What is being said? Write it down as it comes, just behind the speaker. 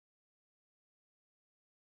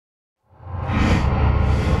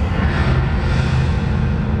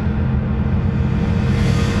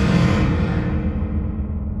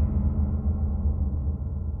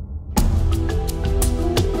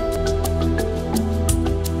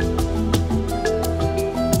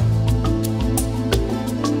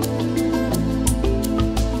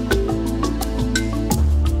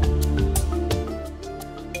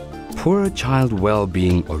Poor child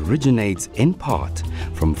well-being originates in part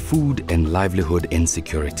from food and livelihood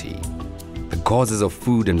insecurity. The causes of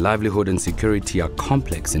food and livelihood insecurity are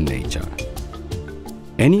complex in nature.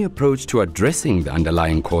 Any approach to addressing the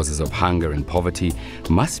underlying causes of hunger and poverty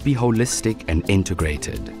must be holistic and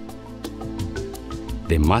integrated.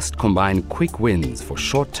 They must combine quick wins for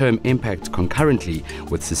short-term impact concurrently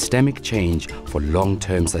with systemic change for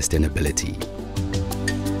long-term sustainability.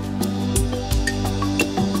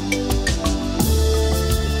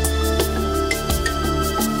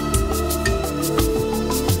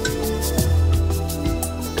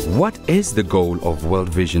 What is the goal of World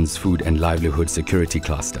Vision's Food and Livelihood Security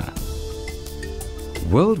Cluster?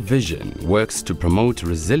 World Vision works to promote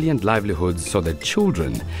resilient livelihoods so that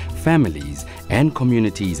children, families, and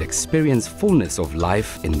communities experience fullness of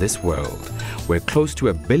life in this world, where close to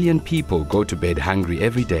 1 billion people go to bed hungry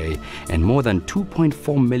every day and more than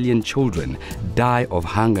 2.4 million children die of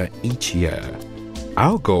hunger each year.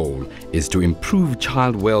 Our goal is to improve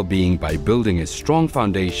child well-being by building a strong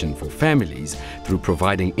foundation for families through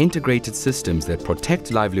providing integrated systems that protect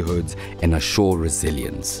livelihoods and assure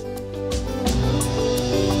resilience.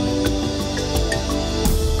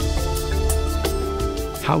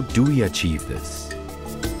 How do we achieve this?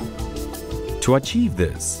 To achieve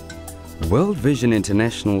this, World Vision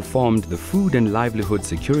International formed the Food and Livelihood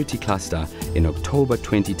Security Cluster in October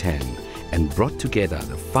 2010 and brought together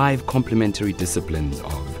the 5 complementary disciplines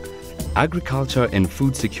of agriculture and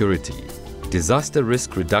food security, disaster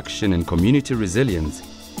risk reduction and community resilience,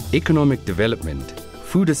 economic development,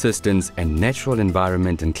 food assistance, and natural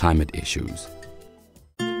environment and climate issues.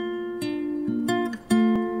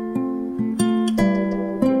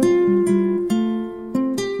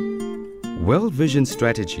 World Vision's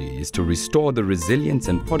strategy is to restore the resilience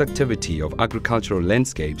and productivity of agricultural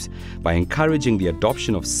landscapes by encouraging the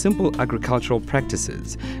adoption of simple agricultural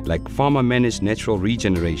practices like farmer-managed natural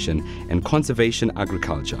regeneration and conservation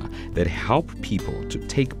agriculture that help people to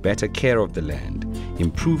take better care of the land,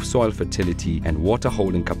 improve soil fertility and water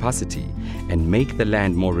holding capacity, and make the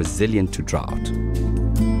land more resilient to drought.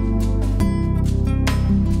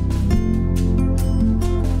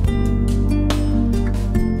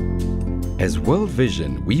 As World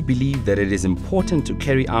Vision, we believe that it is important to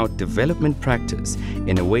carry out development practice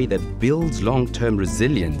in a way that builds long-term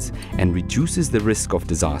resilience and reduces the risk of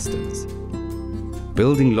disasters.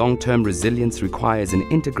 Building long-term resilience requires an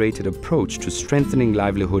integrated approach to strengthening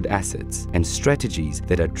livelihood assets and strategies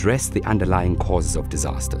that address the underlying causes of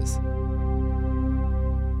disasters.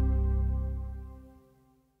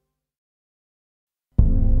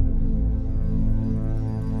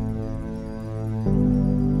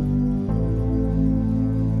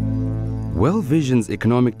 World Vision's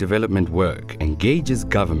economic development work engages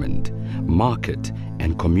government, market,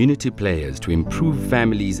 and community players to improve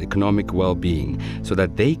families' economic well-being so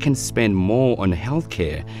that they can spend more on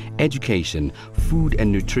healthcare, education, food,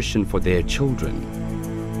 and nutrition for their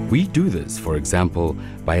children. We do this, for example,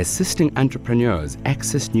 by assisting entrepreneurs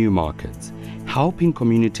access new markets, helping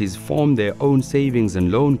communities form their own savings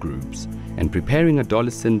and loan groups, and preparing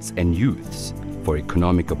adolescents and youths for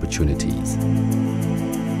economic opportunities.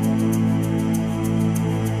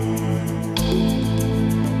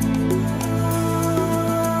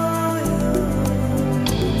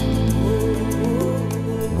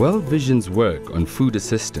 World Vision's work on food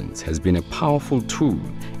assistance has been a powerful tool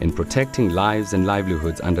in protecting lives and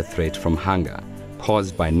livelihoods under threat from hunger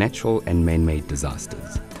caused by natural and man-made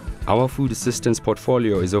disasters. Our food assistance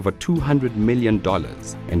portfolio is over $200 million,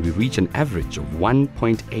 and we reach an average of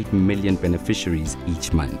 1.8 million beneficiaries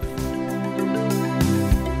each month.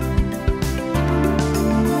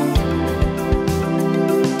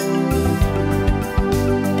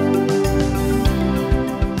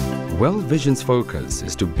 World Vision's focus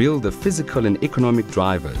is to build the physical and economic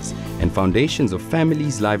drivers and foundations of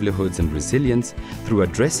families' livelihoods and resilience through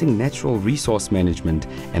addressing natural resource management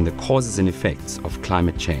and the causes and effects of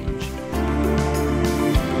climate change.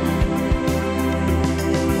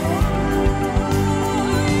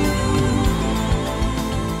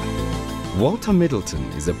 Walter Middleton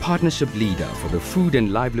is a partnership leader for the Food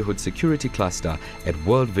and Livelihood Security Cluster at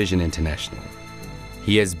World Vision International.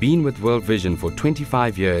 He has been with World Vision for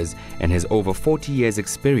 25 years and has over 40 years'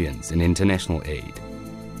 experience in international aid.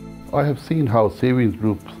 I have seen how savings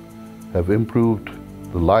groups have improved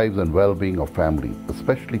the lives and well-being of families,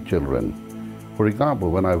 especially children. For example,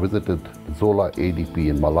 when I visited Zola ADP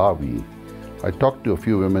in Malawi, I talked to a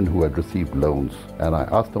few women who had received loans, and I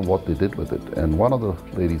asked them what they did with it. And one of the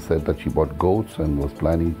ladies said that she bought goats and was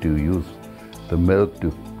planning to use the milk to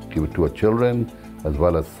give it to her children, as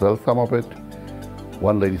well as sell some of it.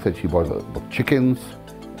 One lady said she bought chickens,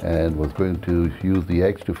 and was going to use the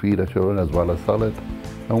eggs to feed her children as well as sell it.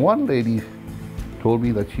 And one lady told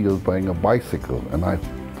me that she was buying a bicycle, and I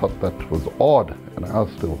thought that was odd, and I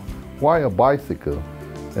asked her, why a bicycle?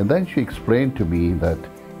 And then she explained to me that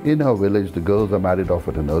in her village, the girls are married off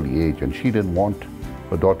at an early age, and she didn't want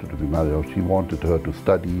her daughter to be married off. She wanted her to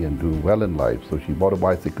study and do well in life. So she bought a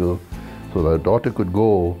bicycle so that her daughter could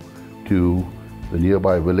go to the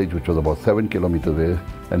nearby village, which was about 7 kilometers away,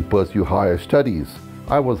 and pursue higher studies.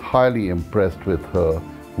 I was highly impressed with her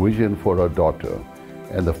vision for her daughter,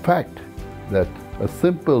 and the fact that a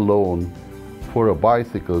simple loan for a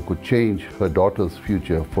bicycle could change her daughter's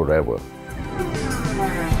future forever.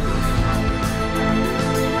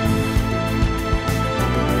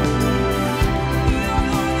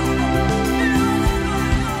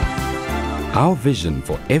 Our vision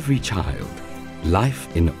for every child,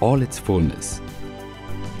 life in all its fullness.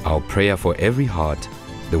 Our prayer for every heart,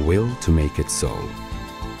 the will to make it so.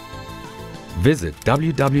 Visit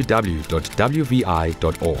www.wvi.org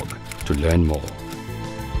to learn more.